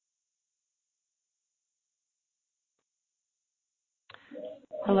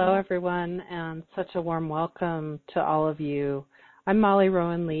Hello, everyone, and such a warm welcome to all of you. I'm Molly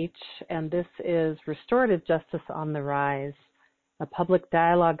Rowan Leach, and this is Restorative Justice on the Rise, a public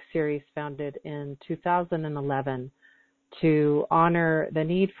dialogue series founded in 2011 to honor the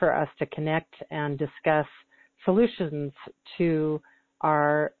need for us to connect and discuss solutions to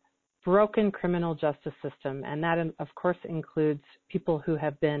our broken criminal justice system. And that, of course, includes people who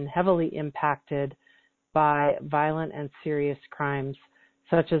have been heavily impacted by violent and serious crimes,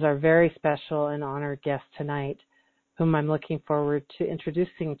 such as our very special and honored guest tonight, whom I'm looking forward to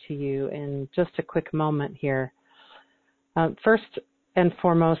introducing to you in just a quick moment here. First and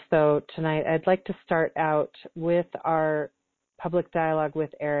foremost, though, tonight, I'd like to start out with our public dialogue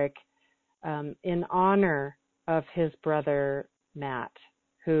with Eric in honor of his brother, Matt,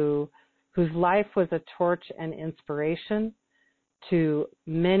 whose life was a torch and inspiration to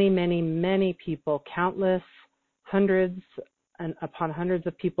many, many, many people, countless, hundreds and upon hundreds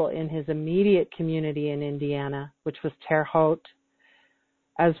of people in his immediate community in Indiana, which was Terre Haute,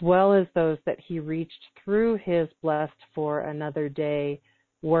 as well as those that he reached through his Blessed for Another Day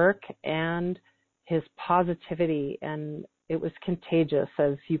work and his positivity. And it was contagious,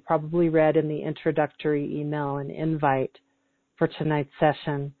 as you probably read in the introductory email and invite for tonight's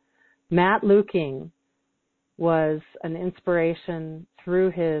session. Matt Luking was an inspiration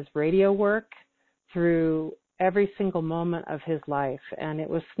through his radio work, through every single moment of his life, and it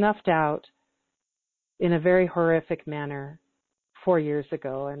was snuffed out in a very horrific manner 4 years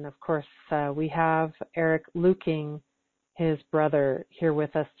ago. And of course, we have Eric Luking, his brother, here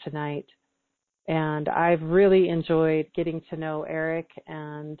with us tonight. And I've really enjoyed getting to know Eric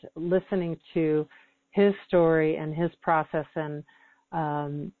and listening to his story and his process, and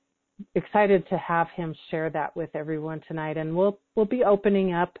excited to have him share that with everyone tonight. And we'll be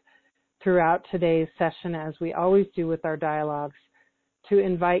opening up throughout today's session, as we always do with our dialogues, to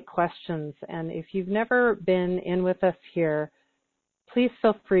invite questions. And if you've never been in with us here, please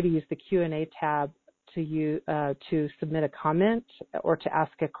feel free to use the Q&A tab to submit a comment or to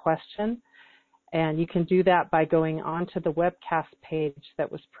ask a question. And you can do that by going onto the webcast page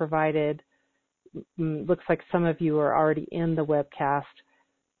that was provided. Looks like some of you are already in the webcast.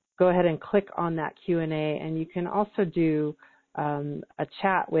 Go ahead and click on that Q&A, and you can also do a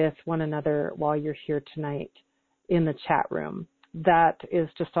chat with one another while you're here tonight in the chat room. That is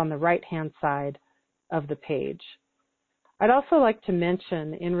just on the right-hand side of the page. I'd also like to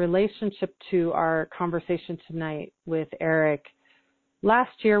mention, in relationship to our conversation tonight with Eric,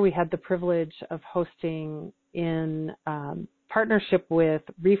 last year we had the privilege of hosting, in partnership with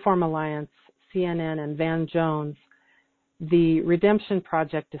Reform Alliance, CNN, and Van Jones, the Redemption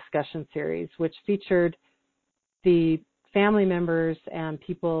Project discussion series, which featured the family members and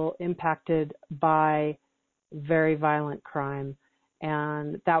people impacted by very violent crime.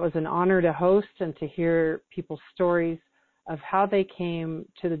 And that was an honor to host and to hear people's stories of how they came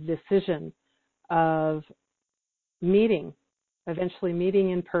to the decision of eventually meeting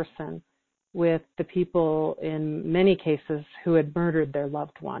in person with the people, in many cases, who had murdered their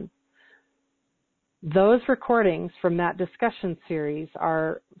loved one. Those recordings from that discussion series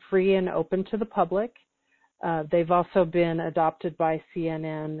are free and open to the public. They've also been adopted by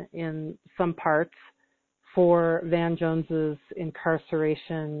CNN in some parts for Van Jones's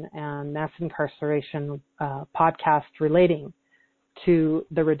incarceration and mass incarceration podcast relating to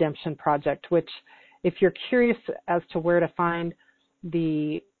the Redemption Project, which, if you're curious as to where to find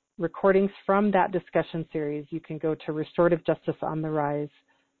the recordings from that discussion series, you can go to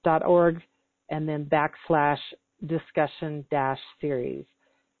restorativejusticesontherise.org and then /discussion-series.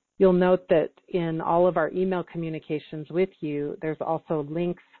 You'll note that in all of our email communications with you, there's also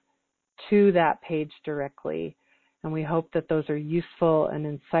links to that page directly. And we hope that those are useful and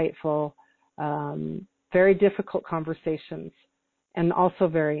insightful, very difficult conversations, and also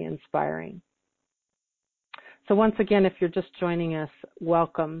very inspiring. So once again, if you're just joining us,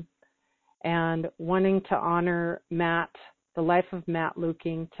 welcome. And wanting to honor Matt, the life of Matt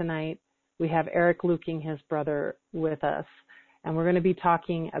Luking tonight, we have Eric Luking, his brother, with us. And we're going to be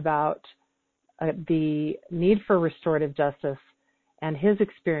talking about the need for restorative justice and his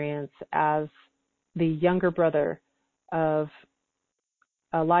experience as the younger brother of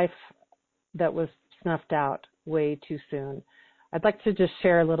a life that was snuffed out way too soon. I'd like to just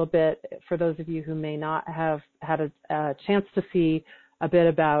share a little bit, for those of you who may not have had a chance to see a bit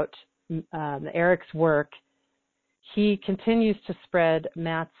about Eric's work. He continues to spread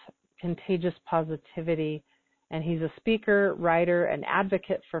Matt's contagious positivity, and he's a speaker, writer, and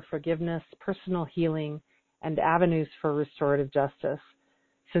advocate for forgiveness, personal healing, and avenues for restorative justice.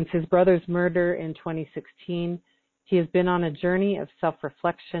 Since his brother's murder in 2016, He has been on a journey of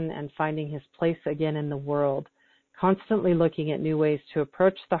self-reflection and finding his place again in the world, constantly looking at new ways to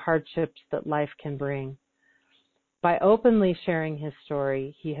approach the hardships that life can bring. By openly sharing his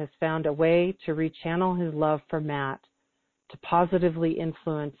story, he has found a way to rechannel his love for Matt to positively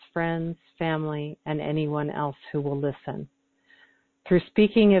influence friends, family, and anyone else who will listen. Through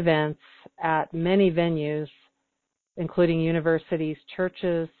speaking events at many venues, including universities,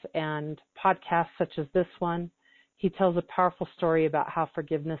 churches, and podcasts such as this one, he tells a powerful story about how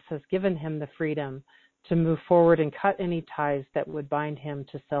forgiveness has given him the freedom to move forward and cut any ties that would bind him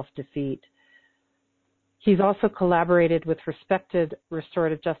to self-defeat. He's also collaborated with respected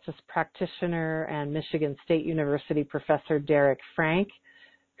restorative justice practitioner and Michigan State University professor Derek Frank,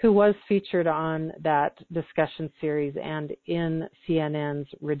 who was featured on that discussion series and in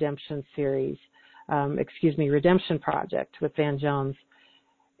CNN's Redemption Project with Van Jones.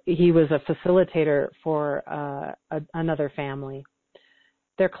 He was a facilitator for another family.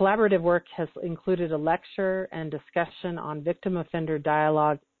 Their collaborative work has included a lecture and discussion on victim-offender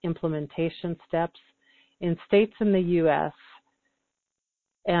dialogue implementation steps in states in the U.S.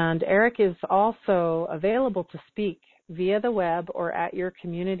 And Eric is also available to speak via the web or at your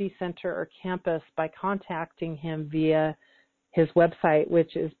community center or campus by contacting him via his website,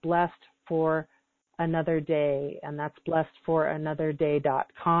 which is Blessed for Another Day, and that's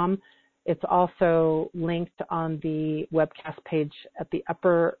blessedforanotherday.com. It's also linked on the webcast page at the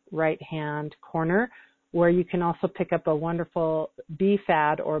upper right-hand corner, where you can also pick up a wonderful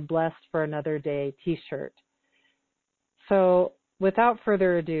BFAD or Blessed for Another Day t-shirt. So without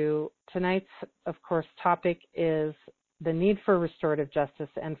further ado, tonight's, of course, topic is the need for restorative justice,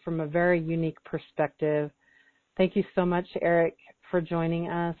 and from a very unique perspective. Thank you so much, Eric, for joining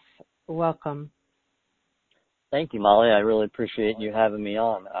us. Welcome. Thank you, Molly. I really appreciate you having me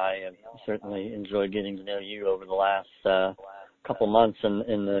on. I have certainly enjoyed getting to know you over the last couple months, and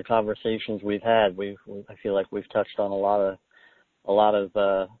in the conversations we've had, I feel like we've touched on a lot of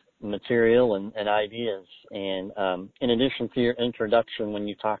material and ideas. And in addition to your introduction, when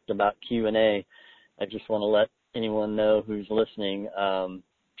you talked about Q&A, I just want to let anyone know who's listening, and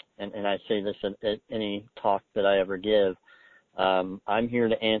I say this at any talk that I ever give, I'm here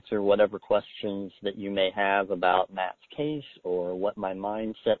to answer whatever questions that you may have about Matt's case or what my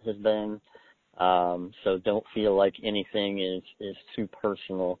mindset has been. So don't feel like anything is too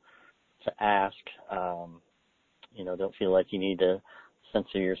personal to ask. Don't feel like you need to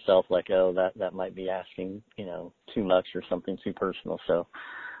censor yourself like, oh, that might be asking, too much or something too personal. So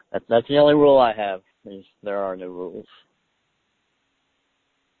that's the only rule I have, is there are no rules.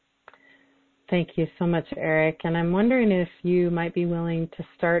 Thank you so much, Eric. And I'm wondering if you might be willing to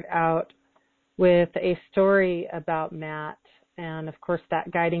start out with a story about Matt and, of course,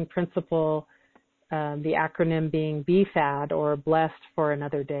 that guiding principle, the acronym being BFAD, or Blessed for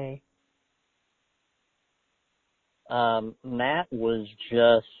Another Day. Matt was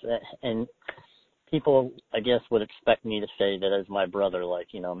just, and people, I guess, would expect me to say that as my brother,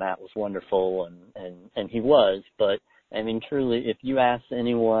 like, Matt was wonderful, and he was, but I mean, truly, if you asked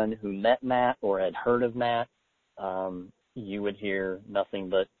anyone who met Matt or had heard of Matt, you would hear nothing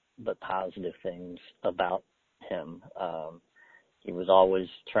but positive things about him. He was always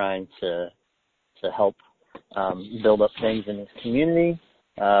trying to help build up things in his community,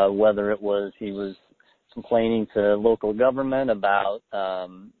 whether it was he was complaining to local government about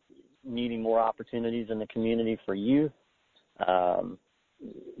needing more opportunities in the community for youth.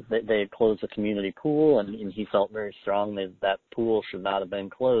 They had closed the community pool, and he felt very strongly that pool should not have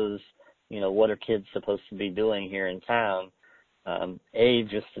been closed. What are kids supposed to be doing here in town? A,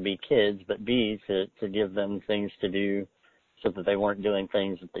 just to be kids, but B, to give them things to do so that they weren't doing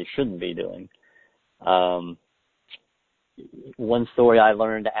things that they shouldn't be doing. One story I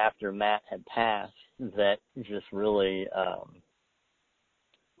learned after Matt had passed that just really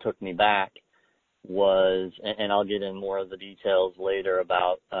took me back was, and I'll get in more of the details later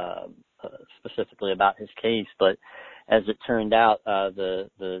about specifically about his case, but as it turned out,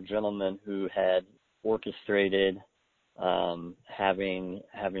 the gentleman who had orchestrated having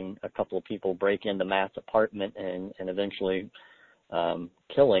a couple of people break into Matt's apartment and eventually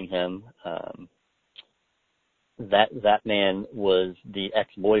killing him, that man was the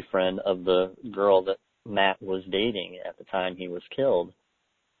ex-boyfriend of the girl that Matt was dating at the time he was killed.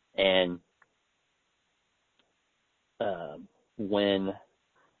 And when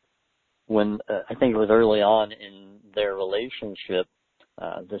I think it was early on in their relationship,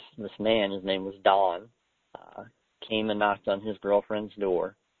 this man, his name was Don, came and knocked on his girlfriend's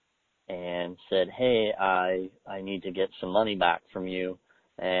door and said, "Hey, I need to get some money back from you,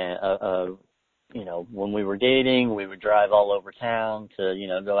 and when we were dating, we would drive all over town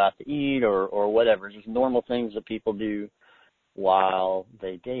to, go out to eat or whatever, just normal things that people do while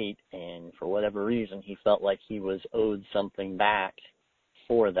they date. And for whatever reason, he felt like he was owed something back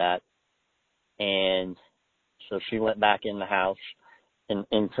for that. And so she went back in the house,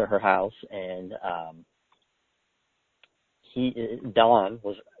 into her house, and Don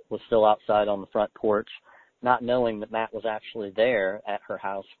was still outside on the front porch, not knowing that Matt was actually there at her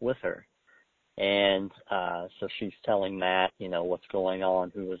house with her. And so she's telling Matt, what's going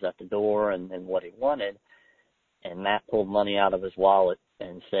on, who was at the door, and what he wanted. And Matt pulled money out of his wallet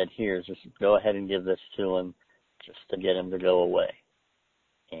and said, here, just go ahead and give this to him just to get him to go away.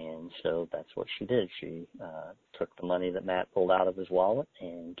 And so that's what she did. She took the money that Matt pulled out of his wallet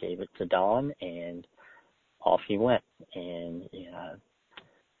and gave it to Don, and off he went. And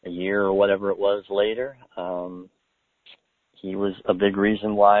a year or whatever it was later, he was a big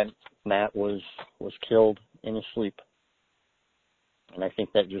reason why Matt was killed in his sleep. And I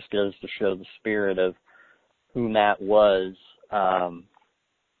think that just goes to show the spirit of who Matt was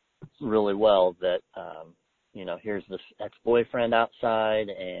really well, that, here's this ex-boyfriend outside,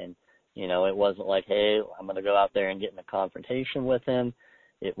 and, it wasn't like, hey, I'm going to go out there and get in a confrontation with him.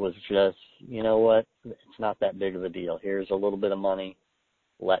 It was just, you know what, it's not that big of a deal. Here's a little bit of money.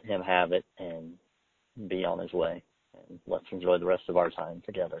 Let him have it and be on his way. And let's enjoy the rest of our time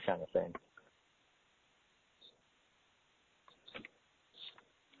together, kind of thing.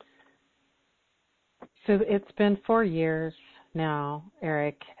 So it's been 4 years now,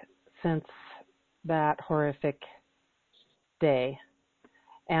 Eric, since that horrific day.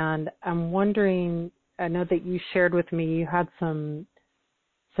 And I'm wondering, I know that you shared with me you had some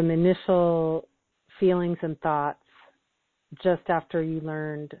initial feelings and thoughts just after you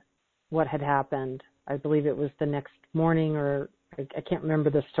learned what had happened. I believe it was the next morning, or I can't remember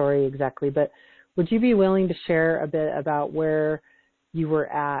the story exactly, but would you be willing to share a bit about where you were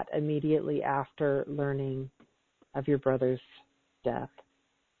at immediately after learning of your brother's death?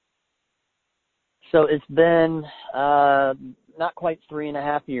 So it's been not quite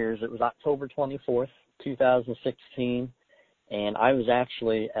 3.5 years. It was October 24th, 2016, and I was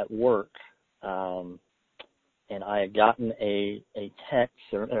actually at work, and I had gotten a text,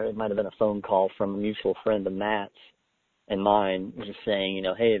 or it might have been a phone call from a mutual friend of Matt's and mine, just saying,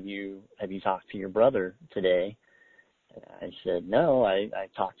 hey, have you talked to your brother today? And I said, no, I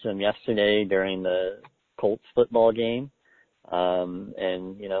talked to him yesterday during the Colts football game, and,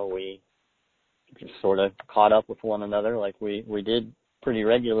 we just sort of caught up with one another like we did pretty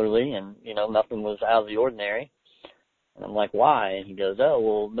regularly, and, nothing was out of the ordinary. And I'm like, why? And he goes, oh,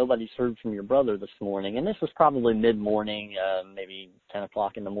 well, nobody's heard from your brother this morning. And this was probably mid-morning, maybe 10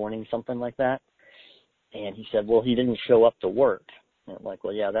 o'clock in the morning, something like that. And he said, well, he didn't show up to work. And I'm like,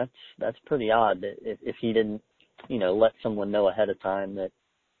 well, yeah, that's pretty odd that if he didn't, let someone know ahead of time that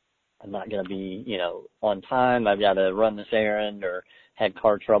I'm not going to be, on time, I've got to run this errand, or had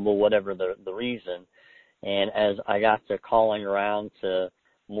car trouble, whatever the reason. And as I got to calling around to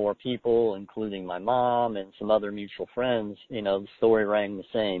more people, including my mom and some other mutual friends, the story rang the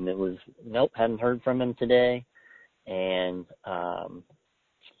same. It was, nope, hadn't heard from him today. And I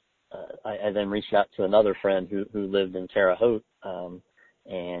then reached out to another friend who lived in Terre Haute,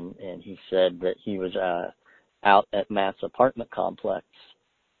 and he said that he was out at Matt's apartment complex,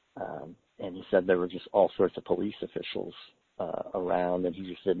 and he said there were just all sorts of police officials around, and he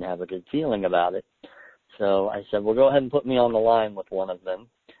just didn't have a good feeling about it. So I said, well, go ahead and put me on the line with one of them.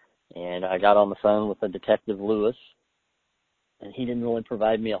 And I got on the phone with a Detective Lewis, and he didn't really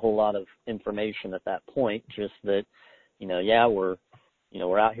provide me a whole lot of information at that point, just that, yeah, we're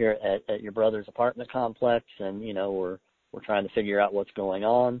out here at your brother's apartment complex, and, we're trying to figure out what's going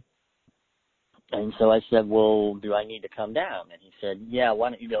on. And so I said, well, do I need to come down? And he said, yeah, why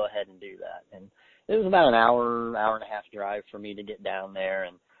don't you go ahead and do that? And it was about an hour and a half drive for me to get down there.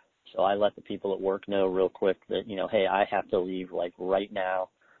 And so I let the people at work know real quick that, hey, I have to leave like right now.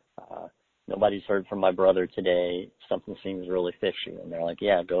 Nobody's heard from my brother today. Something seems really fishy. And they're like,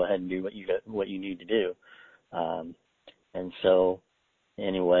 yeah, go ahead and do what you need to do. And so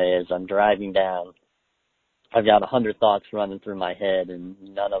anyway, as I'm driving down, I've got 100 thoughts running through my head, and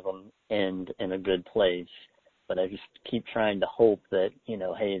none of them end in a good place. But I just keep trying to hope that,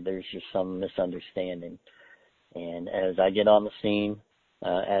 hey, there's just some misunderstanding. And as I get on the scene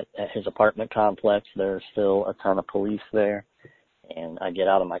at his apartment complex, there's still a ton of police there. And I get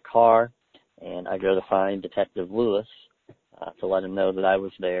out of my car, and I go to find Detective Lewis to let him know that I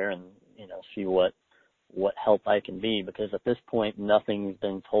was there, and, see what help I can be, because at this point nothing's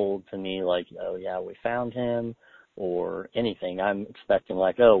been told to me like, oh yeah, we found him or anything. I'm expecting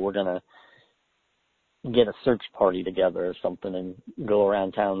like, oh, we're gonna get a search party together or something and go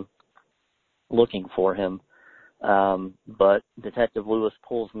around town looking for him. But Detective Lewis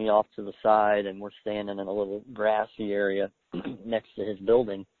pulls me off to the side, and we're standing in a little grassy area next to his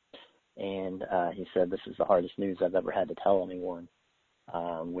building. And he said, "This is the hardest news I've ever had to tell anyone.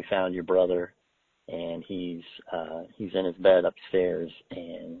 We found your brother, and he's in his bed upstairs,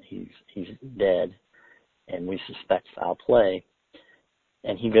 and he's dead, and we suspect foul play."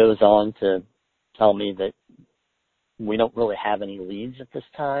 And he goes on to tell me that we don't really have any leads at this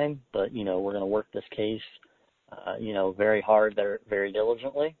time, but, we're going to work this case, very hard, very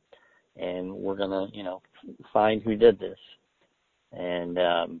diligently, and we're going to, find who did this. And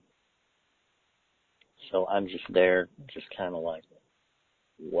so I'm just there, just kind of like,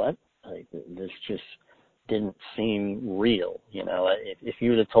 what? Like, this just didn't seem real, If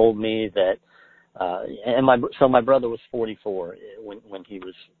you would have told me that, my brother was 44 when he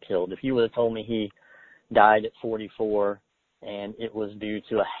was killed. If you would have told me he died at 44 and it was due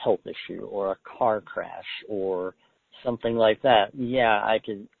to a health issue or a car crash or something like that, yeah, I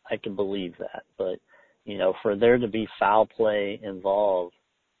could believe that. But, for there to be foul play involved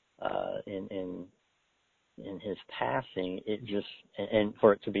in his passing, it just, and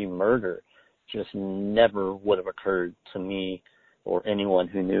for it to be murder, just never would have occurred to me or anyone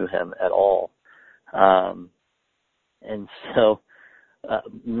who knew him at all. And so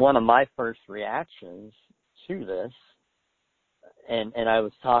one of my first reactions to this, and I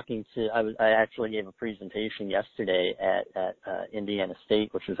was talking to, I actually gave a presentation yesterday at Indiana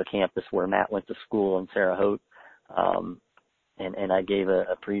State, which is a campus where Matt went to school in Terre Haute, and I gave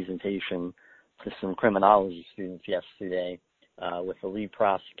a presentation to some criminology students yesterday with the lead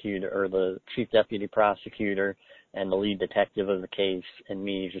prosecutor, or the chief deputy prosecutor, and the lead detective of the case, and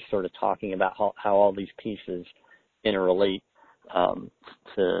me just sort of talking about how all these pieces interrelate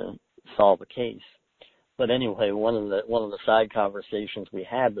to solve a case. But anyway, one of the side conversations we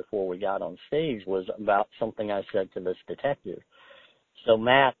had before we got on stage was about something I said to this detective. So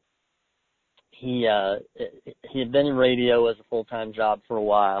Matt, he had been in radio as a full-time job for a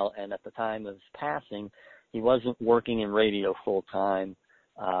while, and at the time of his passing, he wasn't working in radio full-time.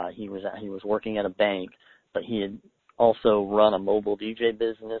 He was working at a bank, but he had also run a mobile DJ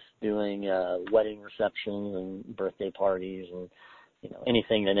business doing wedding receptions and birthday parties and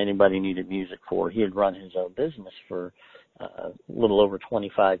anything that anybody needed music for. He had run his own business for a little over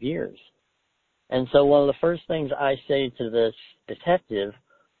 25 years. And so one of the first things I say to this detective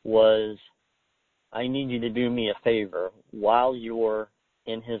was, I need you to do me a favor. While you're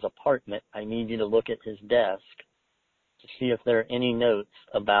in his apartment, I need you to look at his desk to see if there are any notes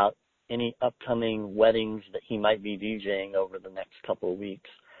about any upcoming weddings that he might be DJing over the next couple of weeks.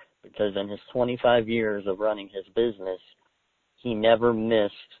 Because in his 25 years of running his business, he never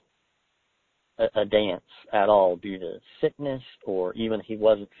missed a dance at all due to sickness, or even if he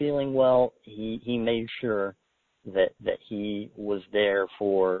wasn't feeling well, he made sure that he was there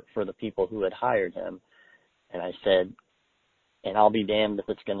for the people who had hired him. And I said, and I'll be damned if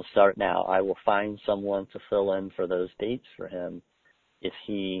it's going to start now. I will find someone to fill in for those dates for him if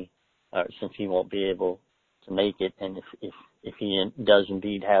since he won't be able to make it, and if he does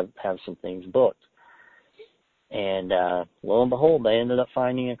indeed have some things booked. And lo and behold, they ended up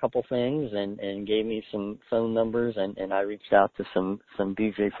finding a couple things and gave me some phone numbers, and I reached out to some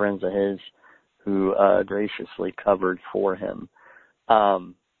DJ friends of his who graciously covered for him.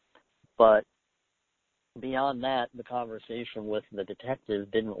 But beyond that, the conversation with the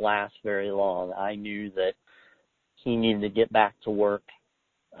detective didn't last very long. I knew that he needed to get back to work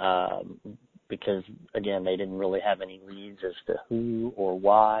because, again, they didn't really have any leads as to who or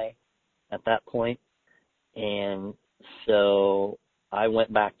why at that point. And so I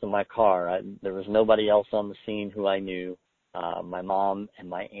went back to my car. There was nobody else on the scene who I knew. My mom and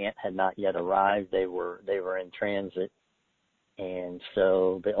my aunt had not yet arrived. They were in transit. And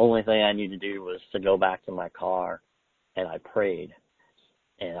so the only thing I needed to do was to go back to my car, and I prayed.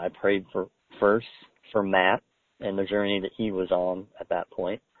 And I prayed first for Matt and the journey that he was on at that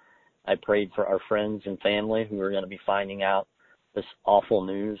point. I prayed for our friends and family who were going to be finding out this awful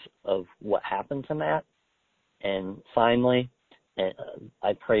news of what happened to Matt. And finally,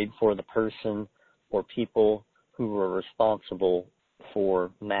 I prayed for the person or people who were responsible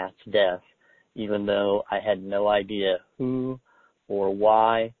for Matt's death, even though I had no idea who or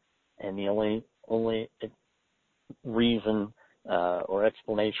why, and the only reason or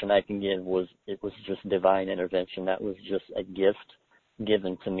explanation I can give was it was just divine intervention. That was just a gift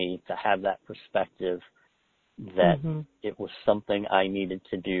given to me to have that perspective that it was something I needed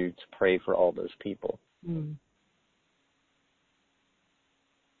to do to pray for all those people.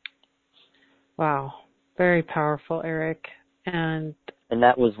 Wow. Very powerful, Eric. And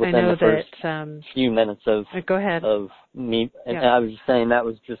that was I within know the first that. few minutes of Go ahead. of me. And Yeah. I was just saying that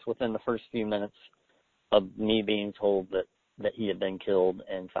was just within the first few minutes of me being told that he had been killed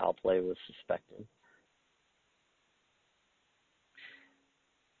and foul play was suspected.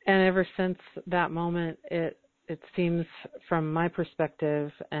 And ever since that moment, it seems from my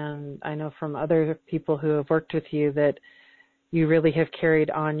perspective, and I know from other people who have worked with you, that you really have carried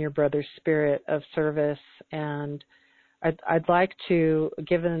on your brother's spirit of service. And I'd like to,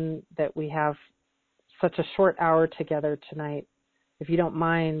 given that we have such a short hour together tonight, if you don't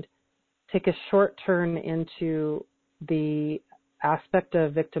mind, take a short turn into the aspect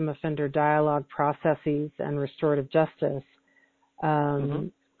of victim-offender dialogue processes and restorative justice.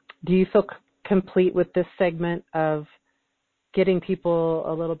 Do you feel complete with this segment of getting people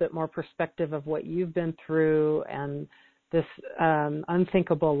a little bit more perspective of what you've been through and this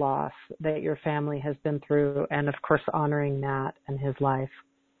unthinkable loss that your family has been through, and of course honoring Matt and his life?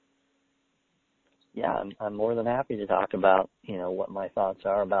 Yeah, I'm more than happy to talk about, what my thoughts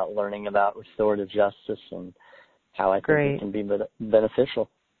are about learning about restorative justice and how I think it can be beneficial.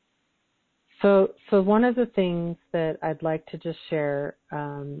 So one of the things that I'd like to just share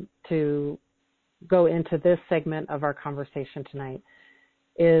to go into this segment of our conversation tonight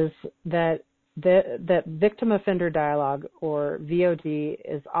is that victim offender dialogue, or VOD,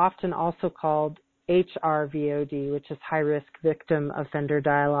 is often also called HRVOD, which is high risk victim offender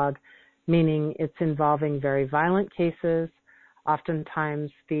dialogue, meaning it's involving very violent cases.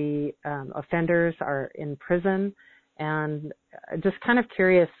 Oftentimes the offenders are in prison. And just kind of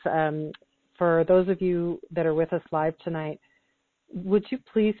curious, for those of you that are with us live tonight, would you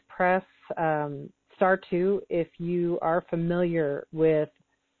please press star 2 if you are familiar with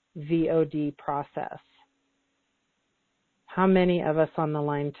VOD process? How many of us on the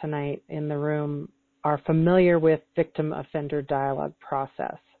line tonight in the room are familiar with victim offender dialogue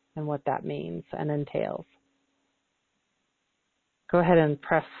process and what that means and entails? Go ahead and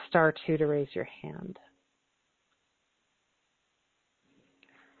press star 2 to raise your hand.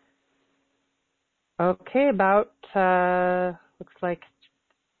 Okay, about looks like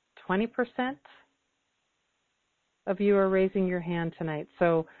 20% of you are raising your hand tonight.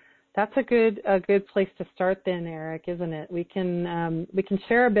 So that's a good place to start then, Eric, isn't it? We can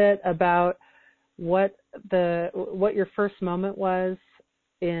share a bit about what your first moment was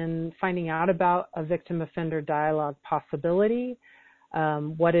in finding out about a victim offender dialogue possibility,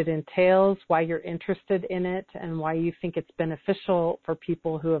 what it entails, why you're interested in it, and why you think it's beneficial for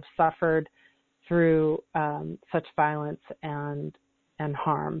people who have suffered through such violence and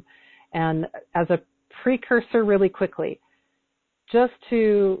harm. And as a precursor, really quickly, just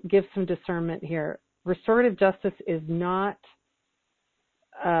to give some discernment here, restorative justice is not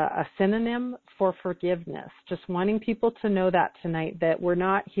a synonym for forgiveness. Just wanting people to know that tonight, that we're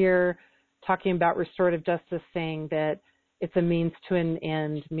not here talking about restorative justice saying that it's a means to an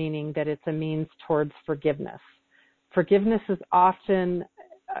end, meaning that it's a means towards forgiveness. Forgiveness is often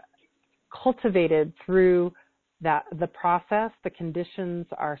cultivated through the process. The conditions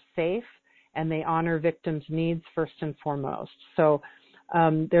are safe and they honor victims' needs first and foremost. So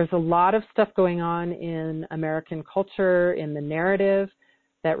there's a lot of stuff going on in American culture, in the narrative,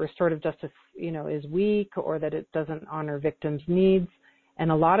 that restorative justice, is weak or that it doesn't honor victims' needs. And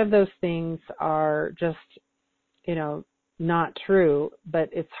a lot of those things are just, not true, but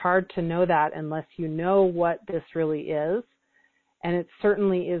it's hard to know that unless you know what this really is. And it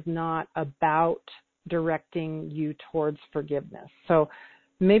certainly is not about directing you towards forgiveness. So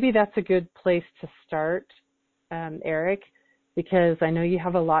maybe that's a good place to start, Eric, because I know you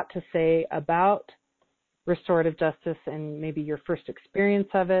have a lot to say about restorative justice and maybe your first experience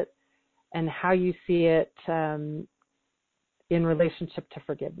of it and how you see it in relationship to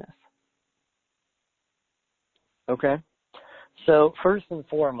forgiveness. Okay. So first and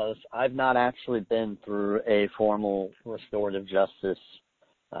foremost, I've not actually been through a formal restorative justice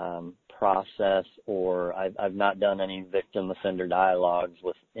process, or I've not done any victim offender dialogues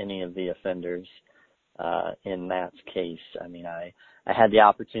with any of the offenders in Matt's case. I mean, I had the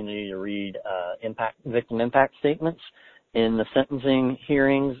opportunity to read victim impact statements in the sentencing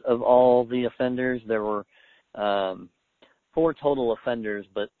hearings of all the offenders. There were 4 total offenders,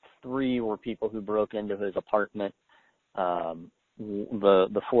 but 3 were people who broke into his apartment.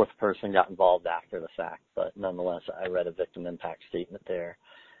 The 4th person got involved after the fact, but nonetheless, I read a victim impact statement there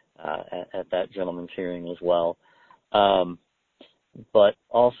at that gentleman's hearing as well. But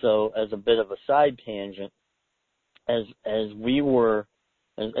also, as a bit of a side tangent, as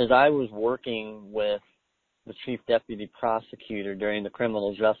I was working with the chief deputy prosecutor during the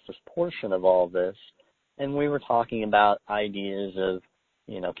criminal justice portion of all this, and we were talking about ideas of,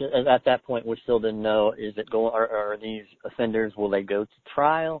 'cause at that point we still didn't know, is it going, are these offenders, will they go to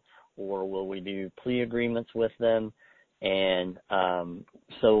trial, or will we do plea agreements with them? And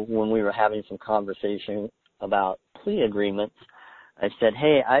so when we were having some conversation about plea agreements, I said,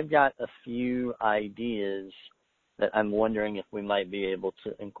 hey, I've got a few ideas that I'm wondering if we might be able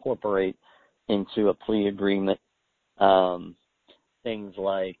to incorporate into a plea agreement. Things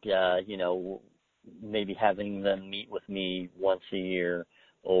like, maybe having them meet with me once a year,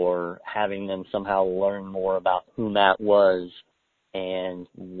 or having them somehow learn more about who Matt was and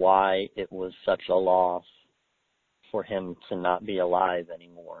why it was such a loss for him to not be alive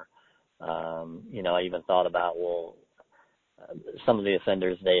anymore. I even thought about, some of the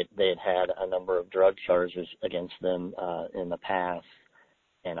offenders, they had a number of drug charges against them in the past,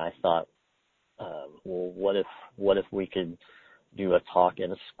 and I thought, what if we could do a talk at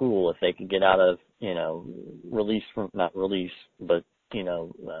a school, if they could get out of, not release, but,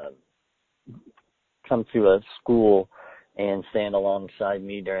 come to a school and stand alongside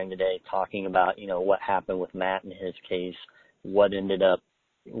me during the day talking about, what happened with Matt in his case, what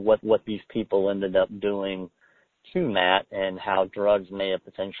these people ended up doing to Matt, and how drugs may have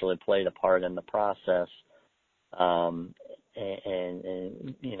potentially played a part in the process. And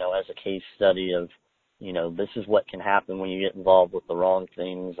as a case study of, this is what can happen when you get involved with the wrong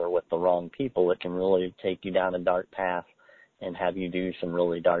things or with the wrong people. It can really take you down a dark path and have you do some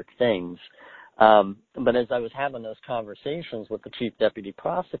really dark things. But as I was having those conversations with the chief deputy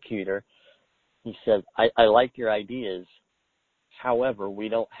prosecutor, he said, I like your ideas. However, we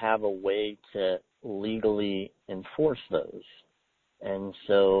don't have a way to legally enforce those. And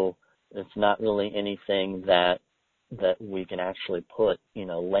so it's not really anything that we can actually put,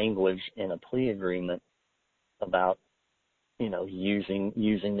 language in a plea agreement about, using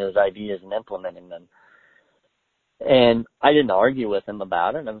those ideas and implementing them. And I didn't argue with him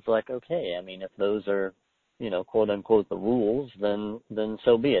about it. I was like, okay, if those are, quote unquote, the rules, then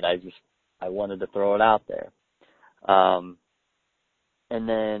so be it. I wanted to throw it out there. And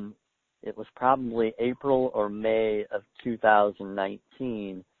then it was probably April or May of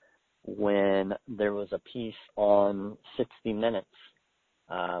 2019 when there was a piece on 60 Minutes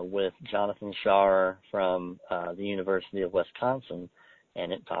with Jonathan Shar from the University of Wisconsin,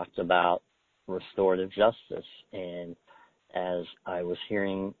 and it talked about restorative justice. And as I was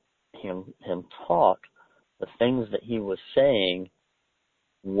hearing him talk, the things that he was saying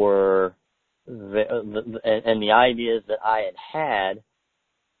were, and the ideas that I had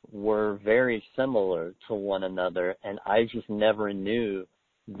were very similar to one another, and I just never knew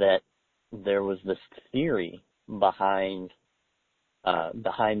that there was this theory behind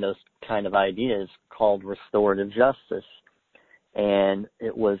those kind of ideas called restorative justice. And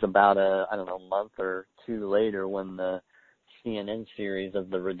it was about a month or two later when the CNN series of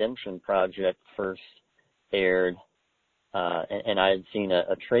the Redemption Project first aired, and I had seen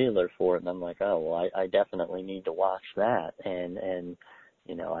a trailer for it, and I'm like, oh, well, I definitely need to watch that. And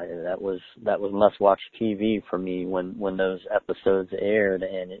that was must-watch TV for me when those episodes aired,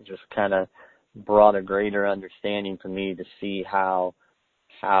 and it just kind of brought a greater understanding to me to see how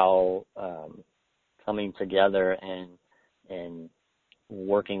coming together and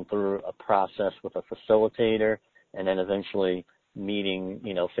working through a process with a facilitator, and then eventually meeting,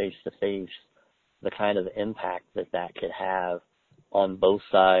 face to face, the kind of impact that could have on both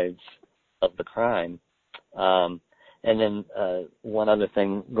sides of the crime. And then one other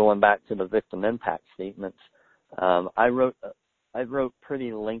thing, going back to the victim impact statements, I wrote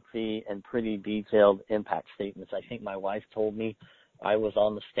pretty lengthy and pretty detailed impact statements. I think my wife told me I was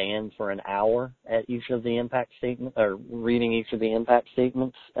on the stand for an hour at each of the impact statements, or reading each of the impact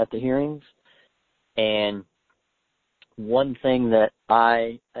statements at the hearings. And one thing that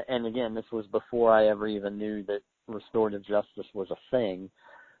and again, this was before I ever even knew that restorative justice was a thing,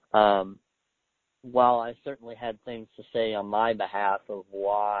 while I certainly had things to say on my behalf of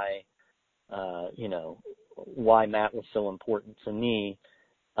why Matt was so important to me,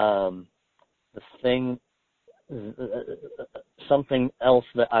 something else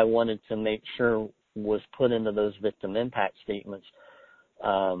that I wanted to make sure was put into those victim impact statements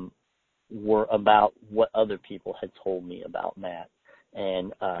were about what other people had told me about Matt.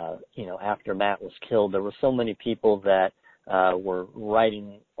 And, after Matt was killed, there were so many people that were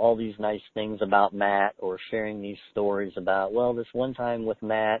writing all these nice things about Matt, or sharing these stories about, well, this one time with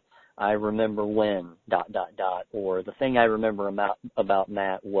Matt, I remember when, ... or the thing I remember about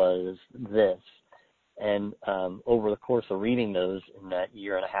Matt was this. And over the course of reading those in that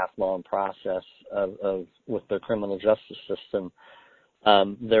 1.5-year long process of with the criminal justice system,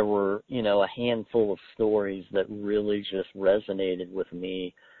 there were, a handful of stories that really just resonated with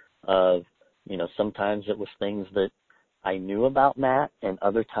me of, sometimes it was things that I knew about Matt, and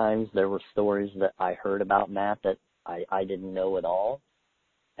other times there were stories that I heard about Matt that I didn't know at all.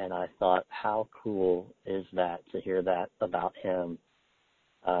 And I thought, how cool is that to hear that about him?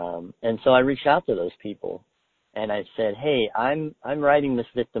 And so I reached out to those people and I said, hey, I'm writing this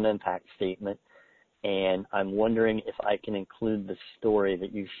victim impact statement, and I'm wondering if I can include the story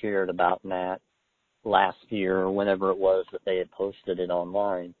that you shared about Matt last year or whenever it was that they had posted it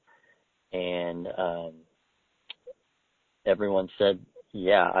online. And everyone said,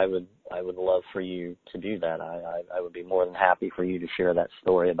 yeah, I would love for you to do that. I would be more than happy for you to share that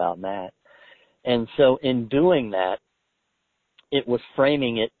story about Matt. And so in doing that, it was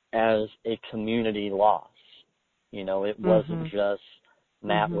framing it as a community loss. It wasn't just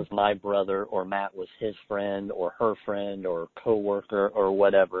Matt was my brother, or Matt was his friend or her friend or coworker or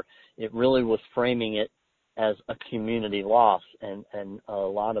whatever. It really was framing it as a community loss. And a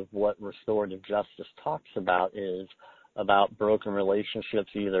lot of what restorative justice talks about is about broken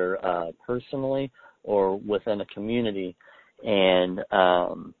relationships, either personally or within a community. And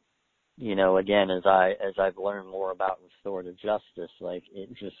again, as I've learned more about restorative justice, like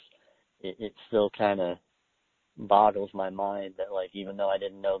it still kind of boggles my mind that, like, even though I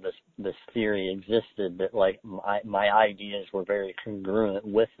didn't know this theory existed, that like my ideas were very congruent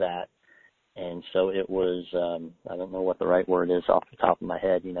with that. And so it was, I don't know what the right word is off the top of my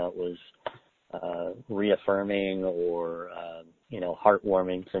head, it was reaffirming or,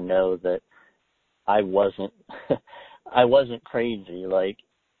 heartwarming to know that I wasn't, I wasn't crazy, like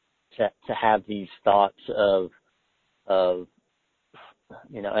to have these thoughts of,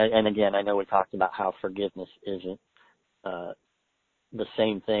 and again, I know we talked about how forgiveness isn't, the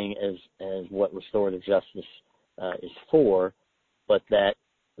same thing as what restorative justice, is for, but that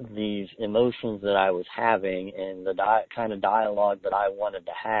these emotions that I was having and the kind of dialogue that I wanted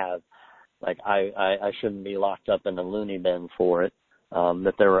to have, like I shouldn't be locked up in the loony bin for it,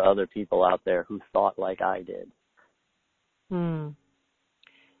 that there were other people out there who thought like I did.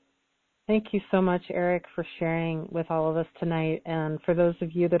 Thank you so much, Eric, for sharing with all of us tonight. And for those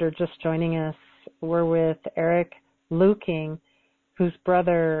of you that are just joining us, we're with Eric Luking, whose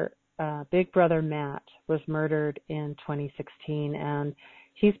brother, big brother Matt, was murdered in 2016. And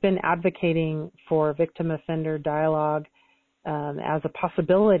he's been advocating for victim offender dialogue as a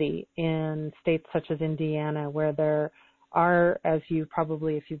possibility in states such as Indiana, where there are, as you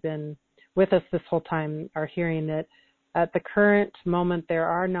probably, if you've been with us this whole time, are hearing that at the current moment there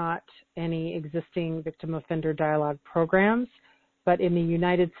are not any existing victim offender dialogue programs, but in the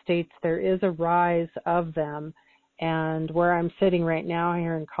United States there is a rise of them. And where I'm sitting right now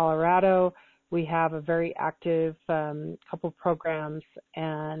here in Colorado, we have a very active couple programs,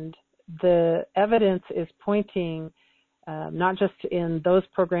 and the evidence is pointing not just in those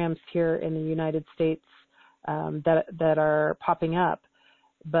programs here in the United States that are popping up,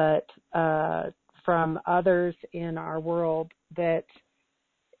 but from others in our world, that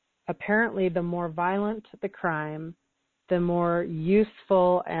apparently the more violent the crime, the more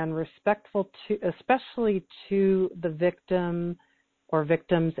useful and respectful to, especially to the victim or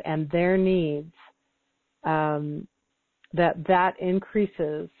victims and their needs, that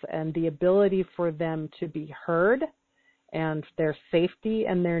increases, and the ability for them to be heard and their safety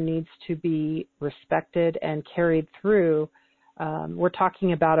and their needs to be respected and carried through. We're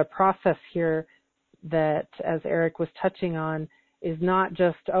talking about a process here that, as Eric was touching on, is not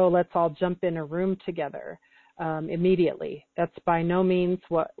just, let's all jump in a room together immediately. That's by no means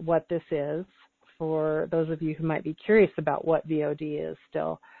what this is. For those of you who might be curious about what VOD is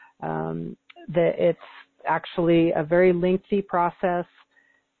still, that it's actually a very lengthy process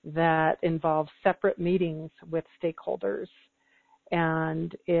that involves separate meetings with stakeholders,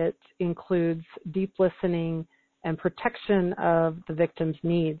 and it includes deep listening and protection of the victim's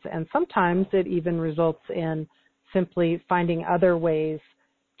needs. And sometimes it even results in simply finding other ways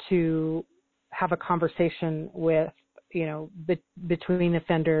to have a conversation with, between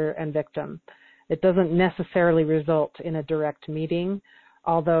offender and victim. It doesn't necessarily result in a direct meeting,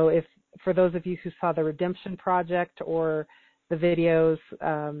 although if for those of you who saw the Redemption Project or the videos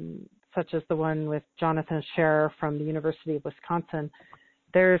such as the one with Jonathan Scherer from the University of Wisconsin,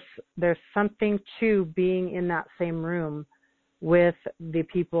 there's something to being in that same room with the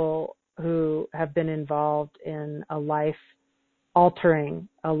people who have been involved in a life-altering,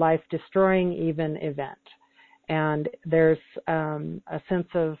 a life-destroying even event. And there's a sense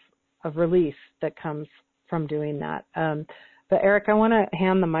of relief that comes from doing that. But Eric, I want to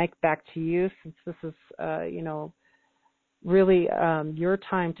hand the mic back to you, since this is, really your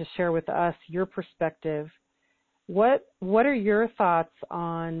time to share with us your perspective. What are your thoughts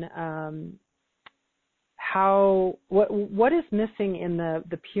on what is missing in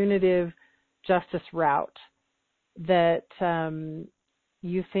the punitive justice route that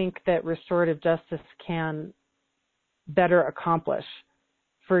you think that restorative justice can better accomplish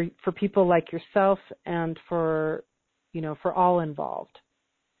for people like yourself and for all involved?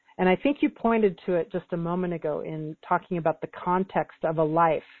 And I think you pointed to it just a moment ago in talking about the context of a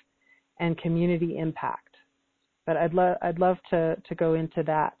life and community impact. But I'd love to go into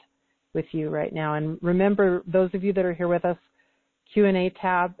that with you right now. And remember, those of you that are here with us, Q&A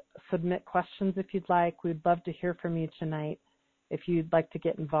tab, submit questions if you'd like. We'd love to hear from you tonight. If you'd like to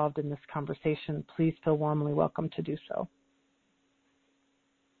get involved in this conversation, please feel warmly welcome to do so.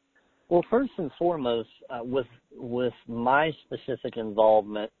 Well, first and foremost, with my specific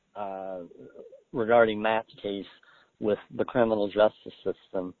involvement regarding Matt's case with the criminal justice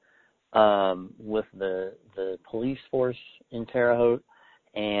system, with the police force in Terre Haute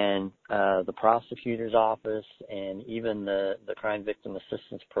and the prosecutor's office and even the crime victim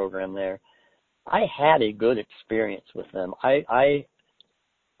assistance program there, I had a good experience with them. I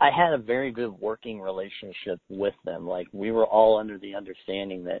had a very good working relationship with them. Like, we were all under the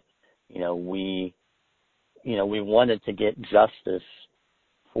understanding that, we wanted to get justice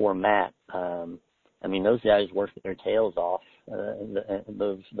for Matt. I mean, those guys worked their tails off.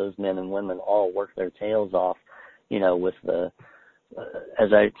 Those men and women all worked their tails off, with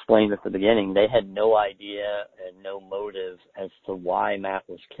as I explained at the beginning, they had no idea and no motive as to why Matt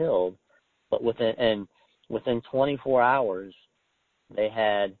was killed. But within 24 hours, they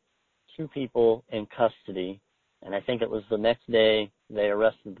had 2 people in custody, and I think it was the next day they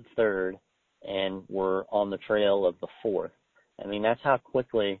arrested the 3rd and were on the trail of the 4th. I mean, that's how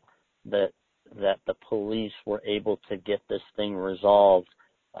quickly that the police were able to get this thing resolved,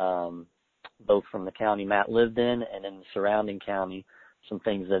 both from the county Matt lived in and in the surrounding county. Some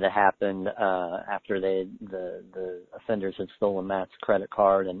things that had happened after the offenders had stolen Matt's credit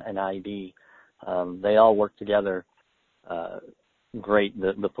card and ID. They all worked together great,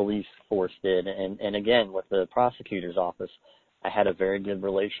 the police force did. And again, with the prosecutor's office, I had a very good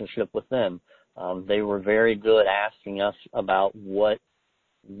relationship with them. They were very good asking us about what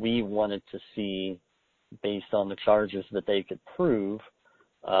we wanted to see based on the charges that they could prove,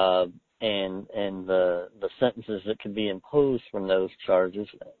 and the sentences that could be imposed from those charges.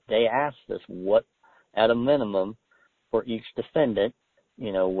 They asked us what, at a minimum, for each defendant,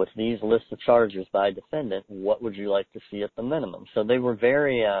 with these lists of charges by defendant, what would you like to see at the minimum? So they were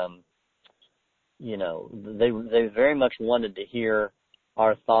very, they very much wanted to hear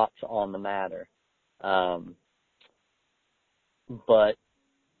our thoughts on the matter. But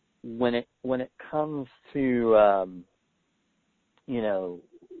when it comes to,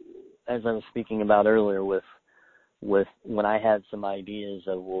 as I was speaking about earlier with when I had some ideas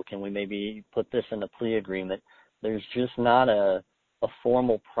of, well, can we maybe put this in a plea agreement? There's just not a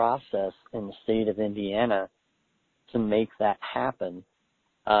formal process in the state of Indiana to make that happen.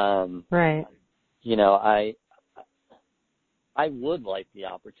 Right. I would like the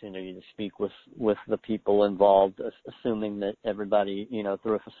opportunity to speak with the people involved, assuming that everybody,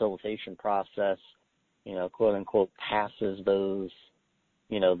 through a facilitation process, quote unquote, passes those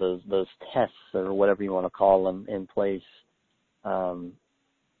tests or whatever you want to call them in place.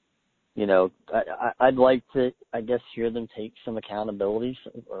 I'd like to, I guess, hear them take some accountability,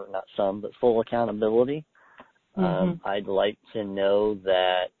 or not some, but full accountability. Mm-hmm. I'd like to know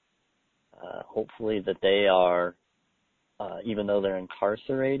that, hopefully that they are, even though they're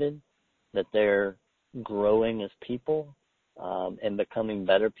incarcerated, that they're growing as people, and becoming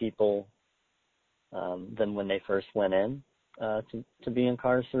better people, than when they first went in, to be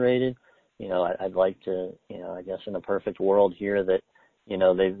incarcerated. I'd like to, I guess in a perfect world here that,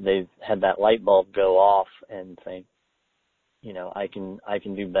 they've had that light bulb go off and think, I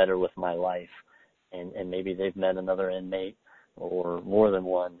can do better with my life. And maybe they've met another inmate or more than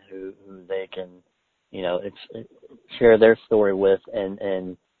one who they can, share their story with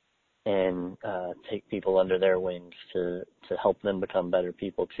and take people under their wings to help them become better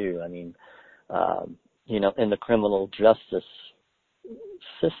people too. I mean, in the criminal justice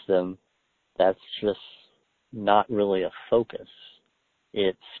system, that's just not really a focus.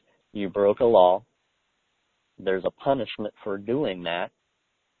 It's, you broke a law, there's a punishment for doing that,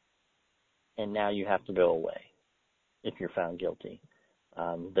 and now you have to go away if you're found guilty.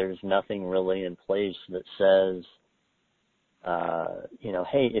 There's nothing really in place that says,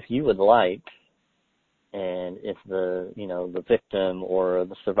 hey, if you would like, and if the victim or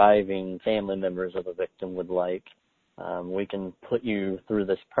the surviving family members of a victim would like, We can put you through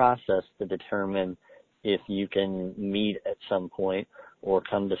this process to determine if you can meet at some point or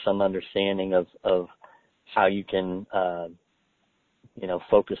come to some understanding of how you can,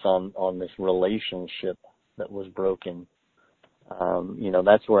 focus on this relationship that was broken.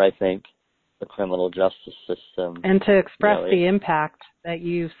 That's where I think the criminal justice system, and to express the impact that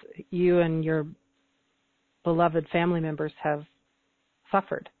you and your beloved family members have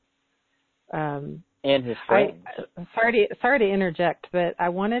suffered. And his friends. Sorry to interject, but I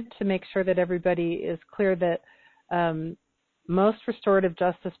wanted to make sure that everybody is clear that most restorative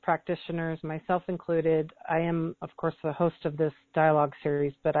justice practitioners, myself included, I am, of course, the host of this dialogue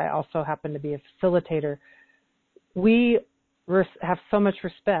series, but I also happen to be a facilitator. We have so much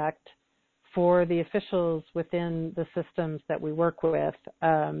respect for the officials within the systems that we work with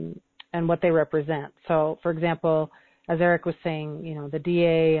and what they represent. So, for example, as Eric was saying, the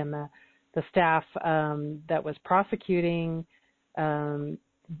DA and the staff that was prosecuting,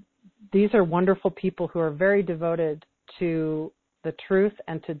 these are wonderful people who are very devoted to the truth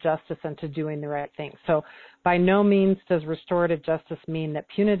and to justice and to doing the right thing. So by no means does restorative justice mean that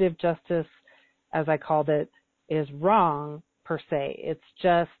punitive justice, as I called it, is wrong per se. It's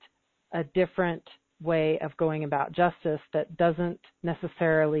just a different way of going about justice that doesn't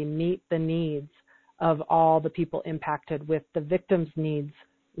necessarily meet the needs of all the people impacted, with the victims' needs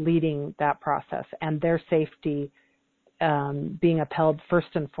leading that process and their safety being upheld first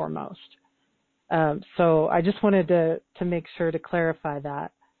and foremost. So I just wanted to make sure to clarify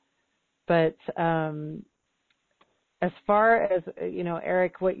that. But as far as,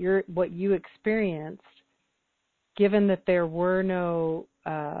 Eric, what you experienced, given that there were no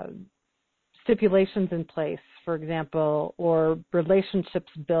stipulations in place, for example, or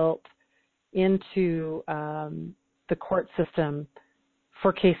relationships built into the court system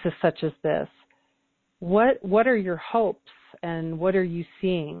for cases such as this, what are your hopes and what are you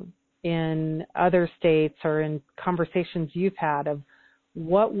seeing in other states or in conversations you've had of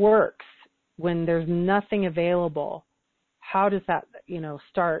what works when there's nothing available? How does that,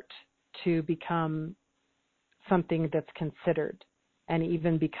 start to become something that's considered and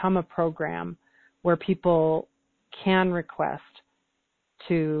even become a program where people can request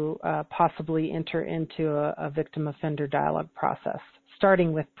to possibly enter into a victim offender dialogue process,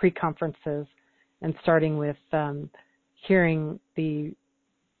 starting with pre-conferences and starting with hearing the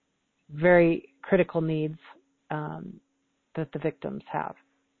very critical needs that the victims have?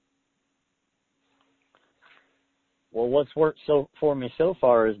 Well, what's worked for me so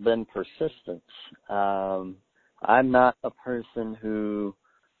far has been persistence. I'm not a person who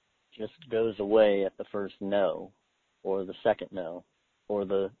just goes away at the first no, or the second no, or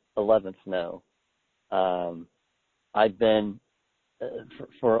the 11th no. I've been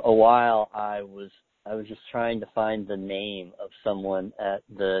for a while. I was just trying to find the name of someone at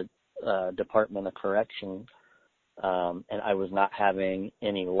the Department of Correction, and I was not having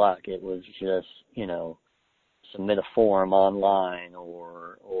any luck. It was just, submit a form online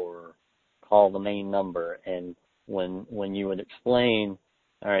or call the main number. And when you would explain,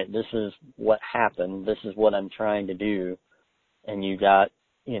 all right, this is what happened, this is what I'm trying to do, and you got,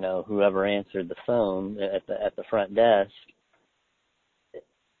 whoever answered the phone at the front desk,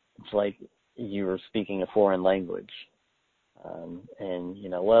 it's like you were speaking a foreign language.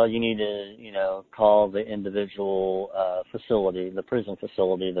 You need to, call the individual facility, the prison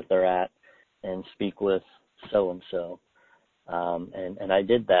facility that they're at, and speak with so-and-so. And I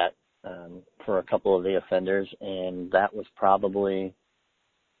did that for a couple of the offenders, and that was probably,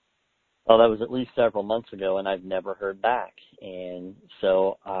 that was at least several months ago, and I've never heard back. And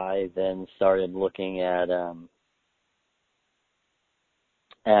so I then started looking at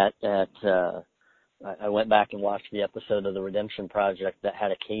I went back and watched the episode of the Redemption Project that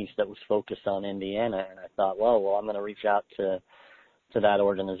had a case that was focused on Indiana, and I thought, well, I'm going to reach out to that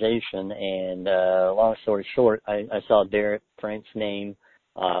organization. And long story short, I saw Derek Frank's name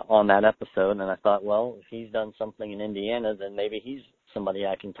on that episode, and I thought, well, if he's done something in Indiana, then maybe he's somebody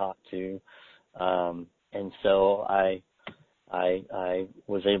I can talk to. And so I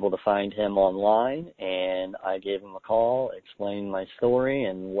was able to find him online, and I gave him a call, explained my story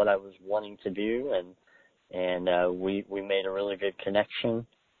and what I was wanting to do, and we made a really good connection.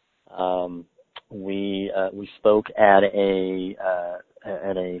 We spoke at a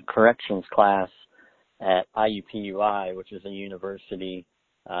corrections class at IUPUI, which is a university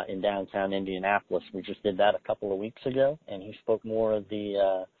in downtown Indianapolis. We just did that a couple of weeks ago, and he spoke more of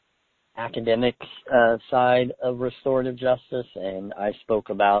the academic side of restorative justice, and I spoke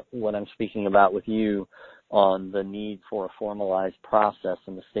about what I'm speaking about with you on the need for a formalized process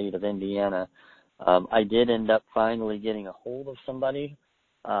in the state of Indiana I did end up finally getting a hold of somebody,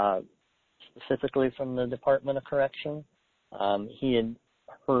 specifically from the Department of Correction. He had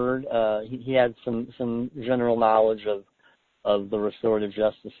heard, he had some general knowledge of the restorative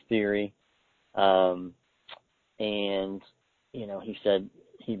justice theory. And, he said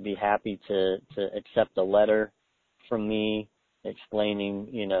he'd be happy to accept a letter from me explaining,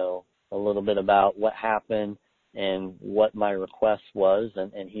 a little bit about what happened and what my request was,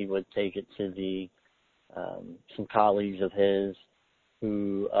 and he would take it to some colleagues of his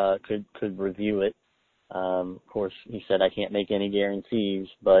who could review it. Of course, he said I can't make any guarantees,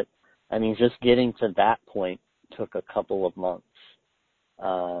 but just getting to that point took a couple of months,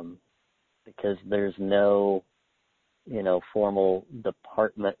 because there's no, formal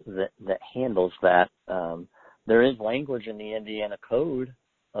department that handles that. There is language in the Indiana Code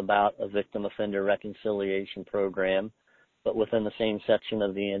about a victim offender reconciliation program, but within the same section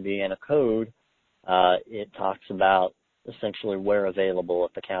of the Indiana Code, it talks about essentially where available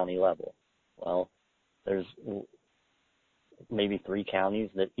at the county level. Well, there's maybe 3 counties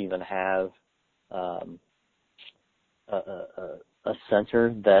that even have a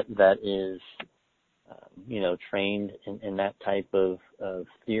center that is, trained in that type of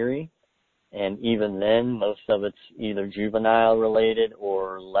theory. And even then, most of it's either juvenile related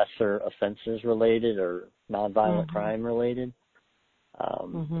or lesser offenses related or nonviolent crime related.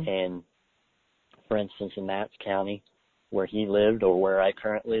 And for instance, in Matt's County, where he lived or where I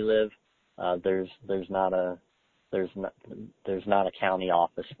currently live, there's not a county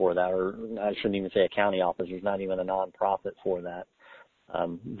office for that, or I shouldn't even say a county office. There's not even a nonprofit for that.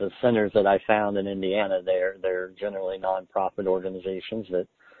 The centers that I found in Indiana, they're generally nonprofit organizations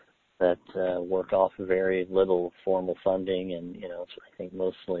that work off very little formal funding, and I think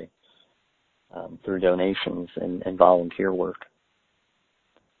mostly through donations and volunteer work.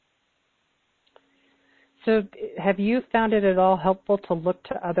 So have you found it at all helpful to look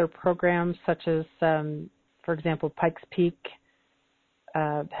to other programs such as, for example, Pikes Peak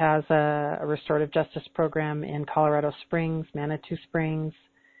has a restorative justice program in Colorado Springs, Manitou Springs,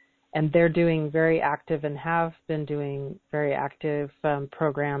 and they're doing very active and have been doing very active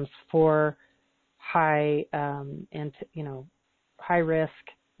programs for high risk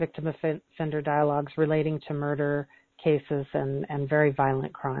victim offender dialogues relating to murder cases and very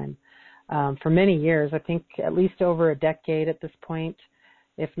violent crime. For many years, I think at least over a decade at this point,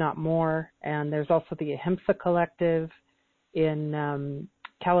 if not more. And there's also the Ahimsa Collective in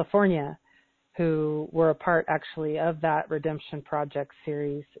California, who were a part actually of that Redemption Project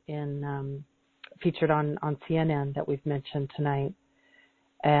series featured on CNN that we've mentioned tonight,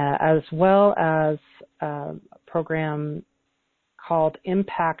 as well as a program called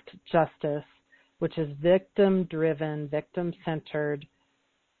Impact Justice, which is victim-driven, victim-centered,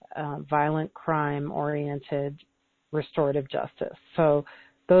 violent crime-oriented restorative justice. So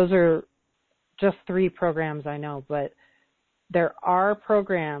those are just 3 programs I know, but there are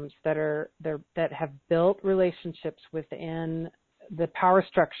programs that have built relationships within the power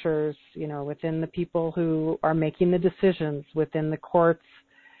structures, within the people who are making the decisions within the courts,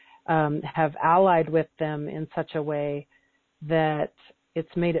 have allied with them in such a way that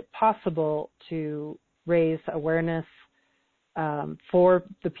it's made it possible to raise awareness for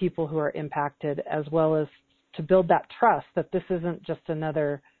the people who are impacted, as well as to build that trust that this isn't just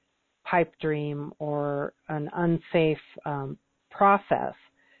another pipe dream or an unsafe process.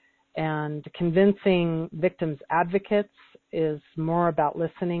 And convincing victims advocates is more about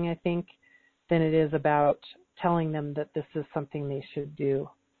listening, I think, than it is about telling them that this is something they should do.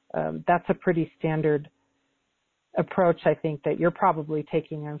 That's a pretty standard approach, I think, that you're probably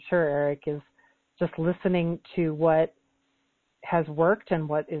taking, I'm sure, Eric, is just listening to what has worked and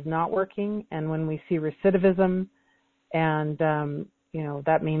what is not working. And when we see recidivism, and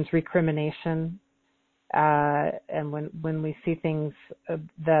that means recrimination, and when we see things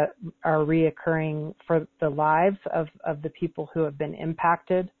that are reoccurring for the lives of the people who have been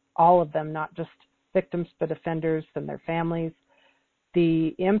impacted, all of them, not just victims but offenders and their families,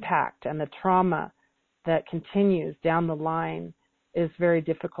 the impact and the trauma that continues down the line is very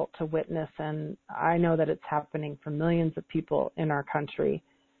difficult to witness. And I know that it's happening for millions of people in our country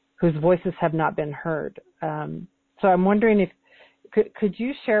whose voices have not been heard. So I'm wondering if could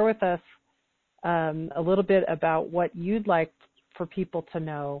you share with us a little bit about what you'd like for people to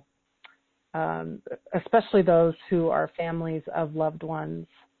know, especially those who are families of loved ones,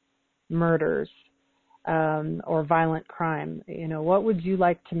 murders, or violent crime. What would you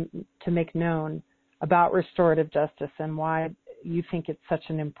like to make known about restorative justice and why you think it's such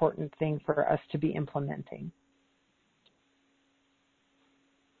an important thing for us to be implementing?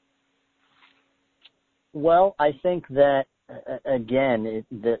 Well, I think that again,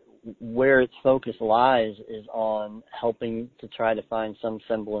 that where its focus lies is on helping to try to find some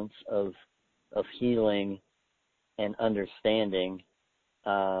semblance of healing and understanding.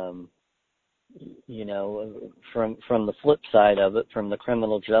 Um, from the flip side of it, from the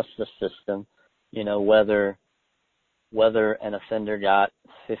criminal justice system, whether an offender got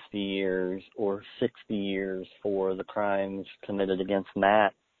 50 years or 60 years for the crimes committed against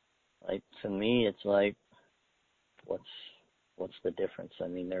Matt, like, to me, it's like, what's the difference? I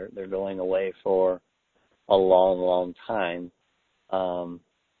mean, they're going away for a long, long time, and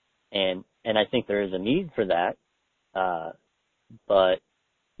I think there is a need for that, but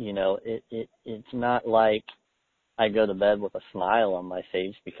it's not like I go to bed with a smile on my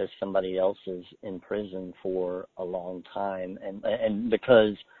face because somebody else is in prison for a long time, and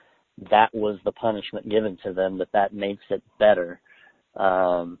because that was the punishment given to them, that makes it better.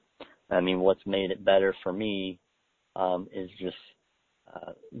 I mean, what's made it better for me is just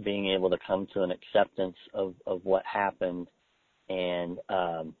being able to come to an acceptance of what happened, and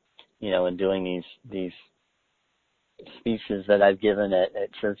and doing these speeches that I've given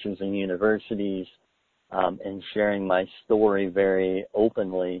at churches and universities, and sharing my story very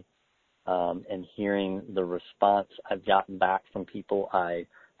openly, and hearing the response I've gotten back from people I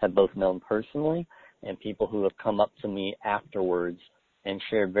have both known personally and people who have come up to me afterwards and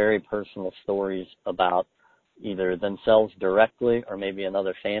shared very personal stories about either themselves directly or maybe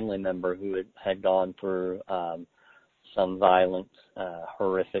another family member who had gone through some violent,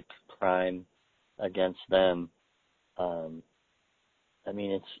 horrific crime against them. I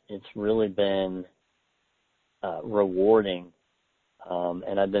mean, it's really been rewarding,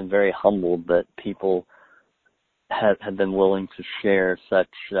 and I've been very humbled that people have been willing to share such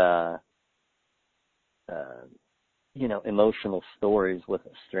emotional stories with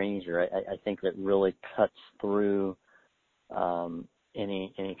a stranger. I think that really cuts through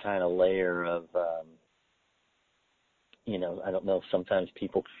any kind of layer of I don't know if sometimes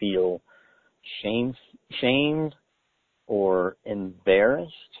people feel shamed or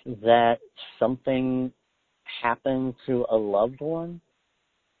embarrassed that something happened to a loved one,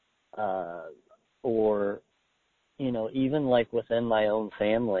 or even like within my own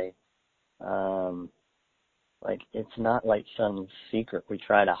family. Like, it's not like some secret we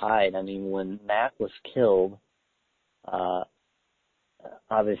try to hide. I mean, when Matt was killed,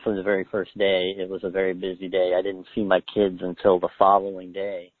 obviously the very first day, it was a very busy day. I didn't see my kids until the following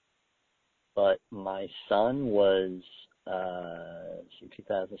day. But my son was,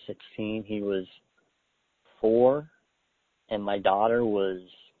 2016, he was 4, and my daughter was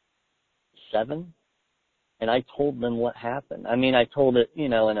 7. And I told them what happened. I mean, I told it,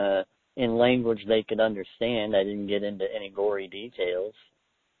 in language they could understand. I didn't get into any gory details.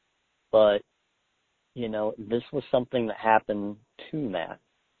 But, this was something that happened to Matt.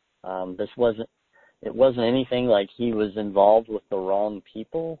 It wasn't anything like he was involved with the wrong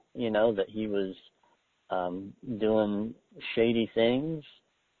people, that he was doing shady things.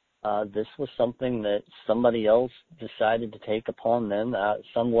 This was something that somebody else decided to take upon them,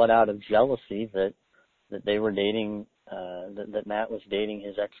 somewhat out of jealousy that they were dating, that Matt was dating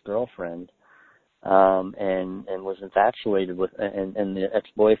his ex-girlfriend, and was infatuated with, and the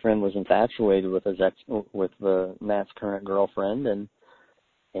ex-boyfriend was infatuated with Matt's current girlfriend, and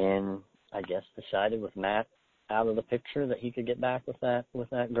I guess decided with Matt out of the picture that he could get back with that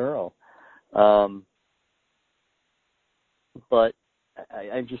girl. But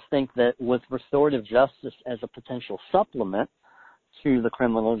I just think that with restorative justice as a potential supplement to the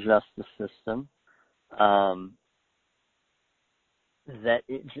criminal justice system,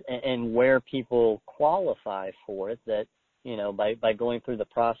 and where people qualify for it, that, by going through the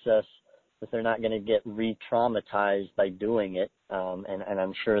process, that they're not going to get re-traumatized by doing it. And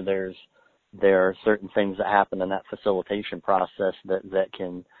I'm sure there are certain things that happen in that facilitation process that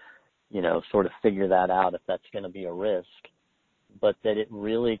can, sort of figure that out if that's going to be a risk. But that it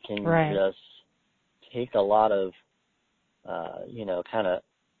really can just take a lot of, kind of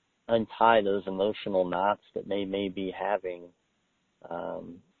untie those emotional knots that they may be having.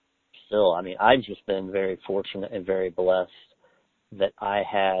 Still, I mean, I've just been very fortunate and very blessed that I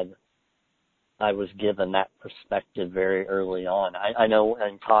was given that perspective very early on. I know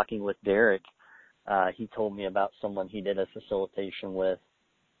in talking with Derek, he told me about someone he did a facilitation with,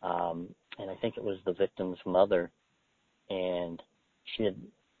 and I think it was the victim's mother, and she had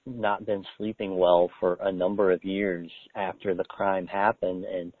not been sleeping well for a number of years after the crime happened,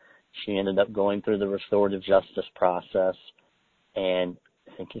 and she ended up going through the restorative justice process. And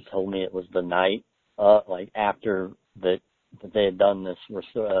I think he told me it was the night, like after that they had done this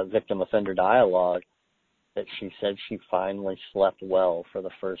victim offender dialogue, that she said she finally slept well for the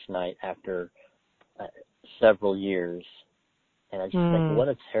first night after several years. And I just think, what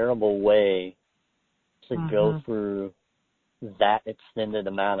a terrible way to go through that extended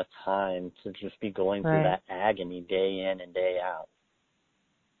amount of time, to just be going through that agony day in and day out.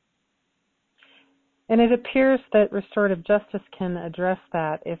 And it appears that restorative justice can address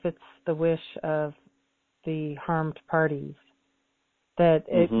that if it's the wish of the harmed parties.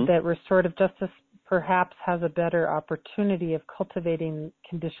 That restorative justice perhaps has a better opportunity of cultivating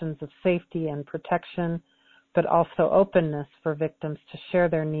conditions of safety and protection, but also openness for victims to share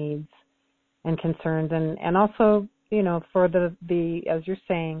their needs and concerns, and also, you know, for the as you're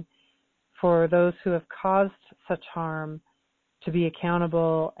saying, for those who have caused such harm to be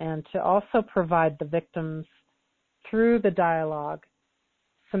accountable, and to also provide the victims through the dialogue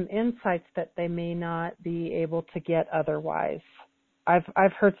some insights that they may not be able to get otherwise.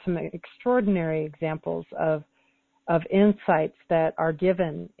 I've heard some extraordinary examples of insights that are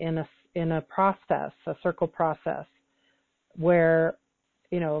given in a process, a circle process, where,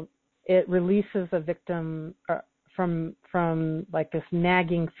 you know, it releases a victim from like this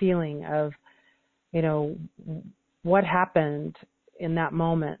nagging feeling of, you know, what happened in that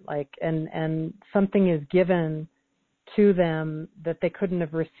moment, like, and something is given to them that they couldn't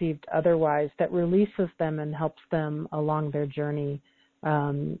have received otherwise, that releases them and helps them along their journey,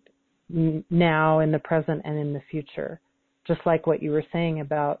 now, in the present, and in the future. Just like what you were saying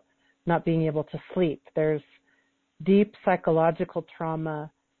about not being able to sleep. There's deep psychological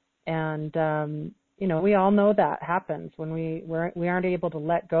trauma, and you know, we all know that happens when we aren't able to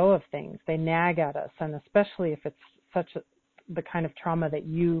let go of things. They nag at us, and especially if it's the kind of trauma that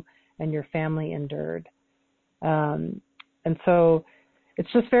you and your family endured. And so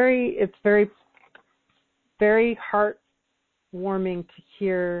it's just very heartwarming to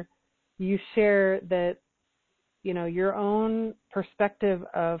hear you share that, you know, your own perspective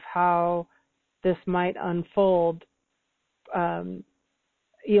of how this might unfold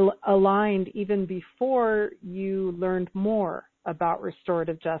aligned even before you learned more about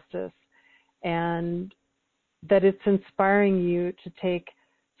restorative justice, and that it's inspiring you to take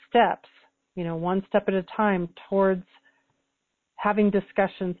steps, you know, one step at a time, towards having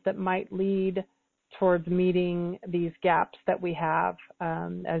discussions that might lead towards meeting these gaps that we have,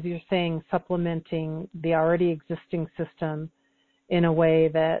 as you're saying, supplementing the already existing system in a way